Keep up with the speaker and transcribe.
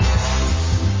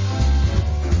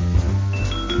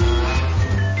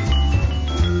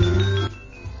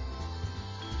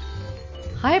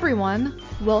everyone,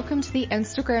 welcome to the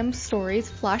Instagram Stories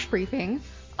Flash Briefing.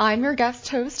 I'm your guest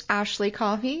host, Ashley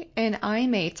Coffey, and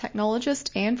I'm a technologist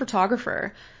and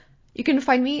photographer. You can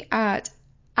find me at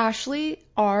Ashley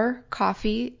R.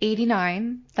 Coffey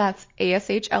 89, that's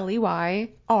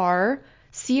ASHLEY R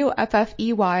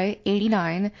COFFEY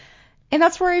 89, and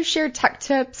that's where I share tech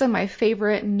tips and my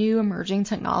favorite new emerging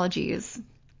technologies.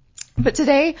 But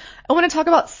today, I want to talk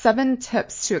about 7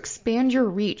 tips to expand your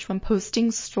reach when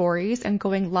posting stories and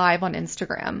going live on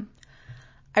Instagram.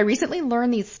 I recently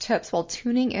learned these tips while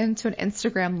tuning into an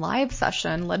Instagram live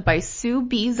session led by Sue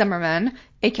B. Zimmerman,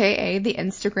 aka the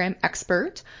Instagram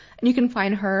Expert, and you can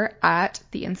find her at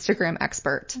the Instagram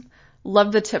Expert.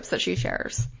 Love the tips that she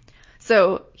shares.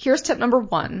 So here's tip number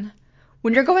 1.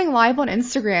 When you're going live on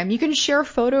Instagram, you can share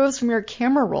photos from your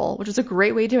camera roll, which is a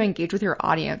great way to engage with your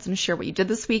audience and share what you did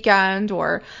this weekend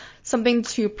or something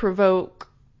to provoke,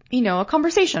 a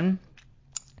conversation.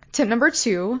 Tip number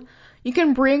 2, you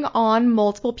can bring on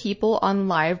multiple people on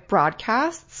live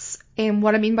broadcasts. And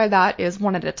what I mean by that is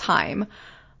one at a time.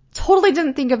 Totally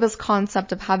didn't think of this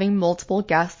concept of having multiple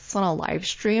guests on a live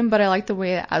stream, but I like the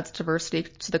way it adds diversity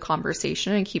to the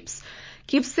conversation and keeps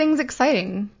things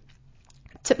exciting.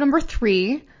 Tip number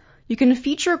 3, you can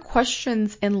feature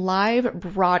questions in live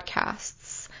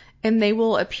broadcasts and they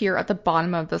will appear at the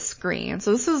bottom of the screen.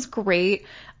 So this is great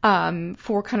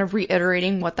for kind of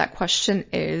reiterating what that question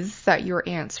is that you're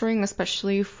answering,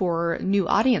 especially for new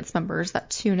audience members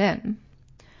that tune in.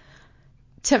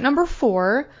 Tip number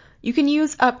 4, you can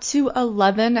use up to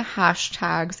 11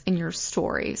 hashtags in your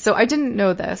story. So I didn't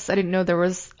know this. I didn't know there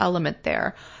was a limit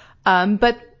there.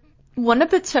 But one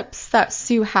of the tips that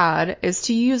Sue had is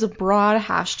to use broad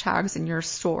hashtags in your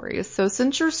stories. So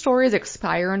since your stories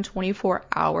expire in 24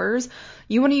 hours,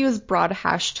 you want to use broad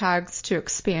hashtags to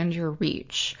expand your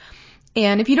reach.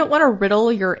 And if you don't want to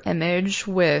riddle your image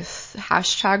with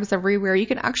hashtags everywhere, you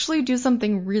can actually do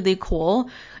something really cool,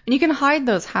 and you can hide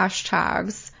those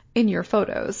hashtags in your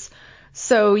photos.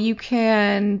 So you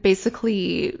can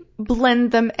basically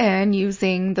blend them in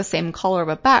using the same color of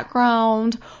a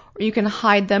background, or you can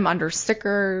hide them under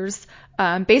stickers.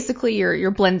 Basically,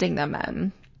 you're blending them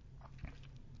in.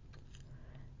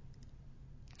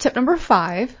 Tip number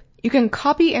 5, you can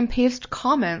copy and paste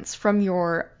comments from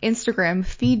your Instagram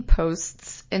feed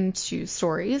posts into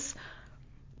stories,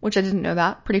 which I didn't know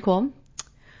that. Pretty cool.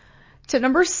 Tip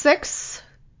number 6,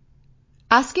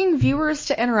 asking viewers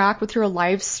to interact with your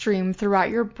live stream throughout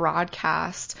your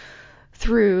broadcast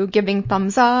through giving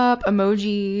thumbs up,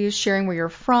 emojis, sharing where you're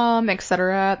from,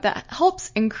 etc. That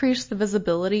helps increase the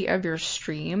visibility of your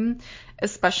stream,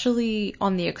 especially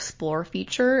on the explore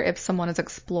feature. If someone is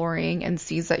exploring and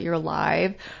sees that you're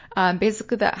live,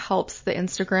 basically that helps the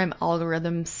Instagram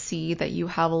algorithm see that you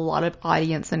have a lot of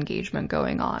audience engagement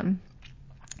going on.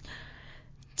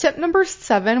 Tip number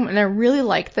 7, and I really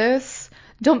like this,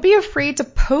 don't be afraid to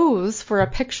pose for a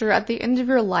picture at the end of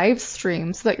your live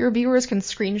stream so that your viewers can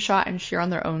screenshot and share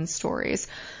on their own stories.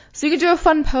 So you could do a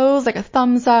fun pose like a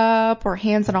thumbs up or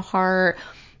hands on a heart.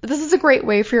 But this is a great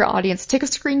way for your audience to take a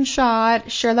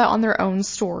screenshot, share that on their own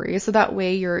story. So that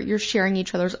way you're sharing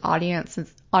each other's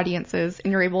audiences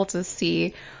and you're able to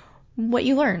see what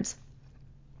you learned.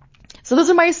 So those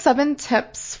are my 7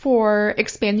 tips for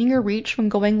expanding your reach when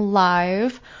going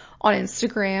live on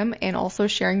Instagram and also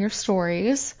sharing your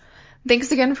stories.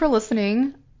 Thanks again for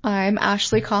listening. I'm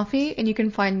Ashley Coffey, and you can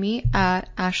find me at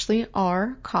Ashley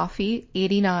R. Coffey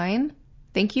 89.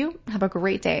 Thank you. Have a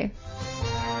great day.